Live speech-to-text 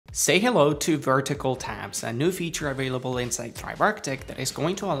Say hello to vertical tabs, a new feature available inside Thrive Architect that is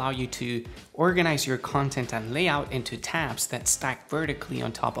going to allow you to organize your content and layout into tabs that stack vertically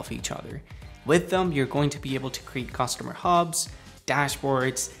on top of each other. With them, you're going to be able to create customer hubs,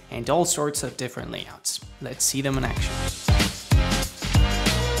 dashboards, and all sorts of different layouts. Let's see them in action.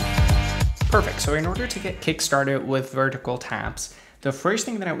 Perfect, so in order to get kickstarted with vertical tabs, the first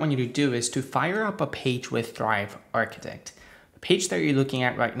thing that I want you to do is to fire up a page with Thrive Architect. Page that you're looking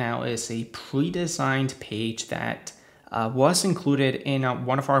at right now is a pre-designed page that was included in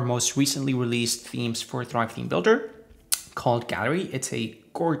one of our most recently released themes for Thrive Theme Builder called Gallery. It's a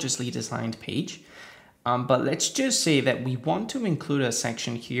gorgeously designed page. But let's just say that we want to include a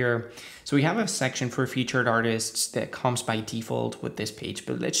section here. So we have a section for featured artists that comes by default with this page,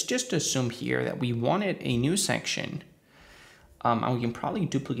 but let's just assume here that we wanted a new section. And we can probably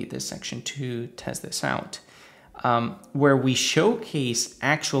duplicate this section to test this out. Where we showcase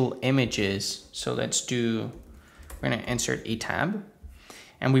actual images. So we're going to insert a tab,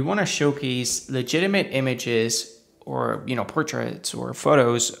 and we want to showcase legitimate images or, portraits or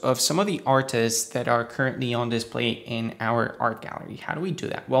photos of some of the artists that are currently on display in our art gallery. How do we do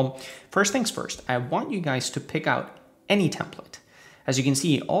that? Well, first things first, I want you guys to pick out any template. As you can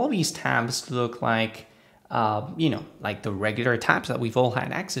see, all these tabs look like, like the regular tabs that we've all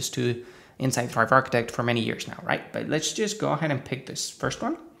had access to inside Thrive Architect for many years now, right? But let's just go ahead and pick this first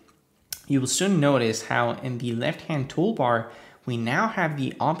one. You will soon notice how in the left-hand toolbar, we now have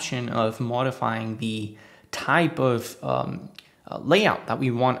the option of modifying the type of layout that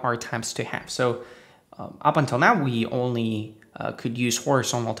we want our tabs to have. So up until now, we only could use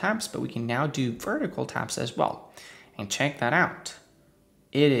horizontal tabs, but we can now do vertical tabs as well. And check that out.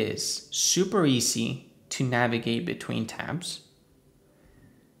 It is super easy to navigate between tabs.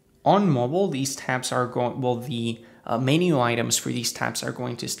 On mobile, these tabs are the menu items for these tabs are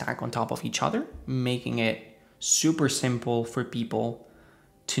going to stack on top of each other, making it super simple for people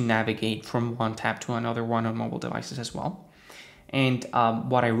to navigate from one tab to another one on mobile devices as well. And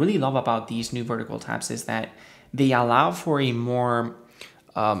what I really love about these new vertical tabs is that they allow for a more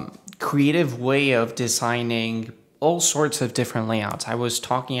creative way of designing all sorts of different layouts. I was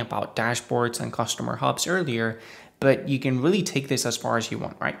talking about dashboards and customer hubs earlier, but you can really take this as far as you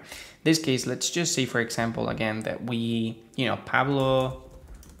want, right? In this case, let's just say, for example, again, that we, Pablo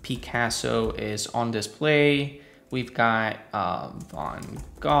Picasso is on display. We've got Van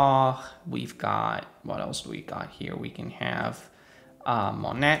Gogh. We've got, what else do we got here? We can have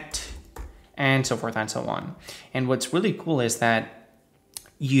Monet, and so forth and so on. And what's really cool is that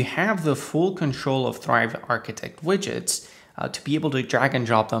you have the full control of Thrive Architect widgets to be able to drag and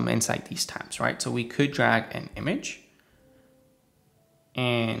drop them inside these tabs, right? So we could drag an image,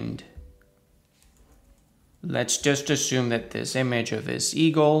 and let's just assume that this image of this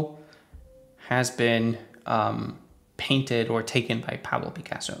eagle has been painted or taken by Pablo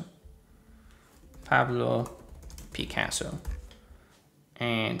Picasso. Pablo Picasso.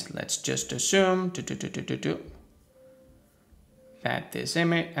 And let's just assume that this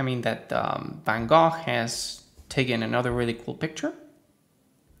image, Van Gogh has taken another really cool picture.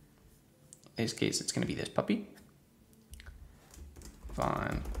 In this case, it's going to be this puppy.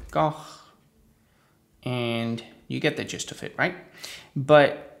 Van Gogh. And you get the gist of it, right?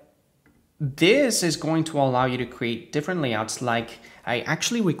 But this is going to allow you to create different layouts. Like, I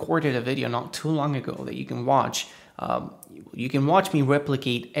actually recorded a video not too long ago that you can watch. You can watch me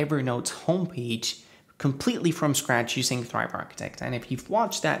replicate Evernote's homepage completely from scratch using Thrive Architect. And if you've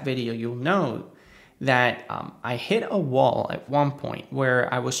watched that video, you'll know that I hit a wall at one point where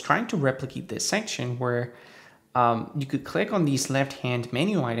I was trying to replicate this section where you could click on these left-hand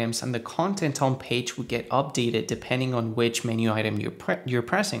menu items and the content on page would get updated depending on which menu item you're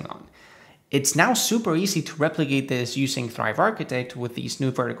pressing on. It's now super easy to replicate this using Thrive Architect with these new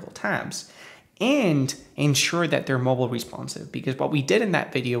vertical tabs and ensure that they're mobile responsive, because what we did in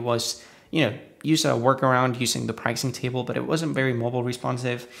that video was, use a workaround using the pricing table, but it wasn't very mobile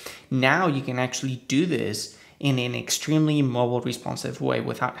responsive. Now you can actually do this in an extremely mobile responsive way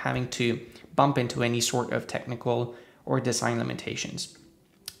without having to bump into any sort of technical or design limitations.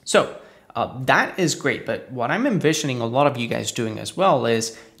 So that is great, but what I'm envisioning a lot of you guys doing as well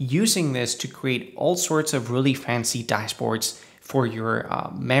is using this to create all sorts of really fancy dashboards for your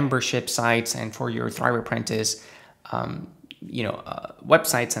membership sites and for your Thrive Apprentice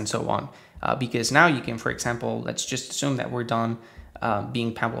websites and so on. Because now you can, for example, let's just assume that we're done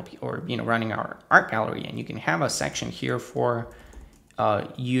being Pablo or running our art gallery, and you can have a section here for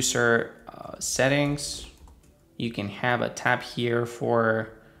user settings. You can have a tab here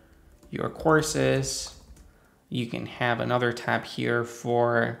for your courses. You can have another tab here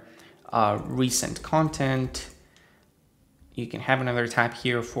for recent content. You can have another tab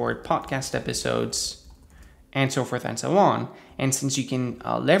here for podcast episodes, and so forth and so on. And since you can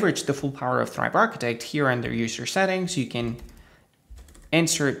leverage the full power of Thrive Architect here under user settings, you can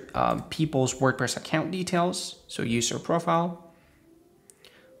insert people's WordPress account details, so user profile.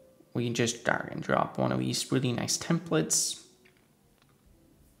 We can just drag and drop one of these really nice templates,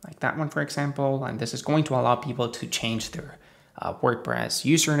 like that one, for example. And this is going to allow people to change their WordPress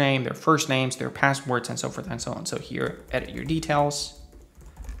username, their first names, their passwords, and so forth and so on. So here, edit your details.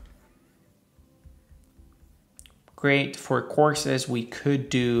 Great. For courses, we could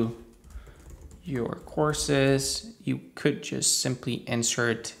do your courses. You could just simply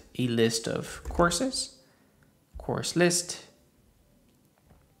insert a list of courses, course list.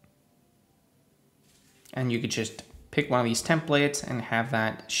 And you could just pick one of these templates and have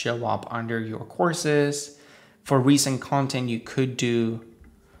that show up under your courses. For recent content, you could do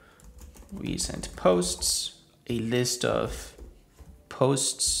recent posts, a list of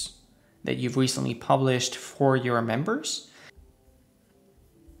posts that you've recently published for your members,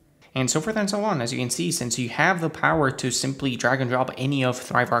 and so forth and so on. As you can see, since you have the power to simply drag and drop any of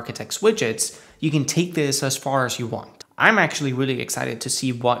Thrive Architect's widgets, you can take this as far as you want. I'm actually really excited to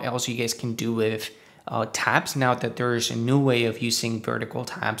see what else you guys can do with tabs now that there's a new way of using vertical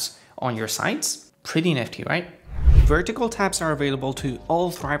tabs on your sites. Pretty nifty, right? Vertical tabs are available to all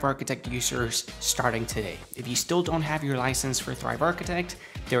Thrive Architect users starting today. If you still don't have your license for Thrive Architect,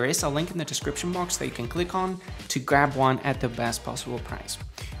 there is a link in the description box that you can click on to grab one at the best possible price.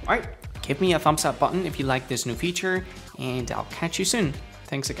 All right, give me a thumbs up button if you like this new feature, and I'll catch you soon.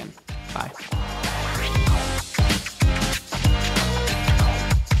 Thanks again.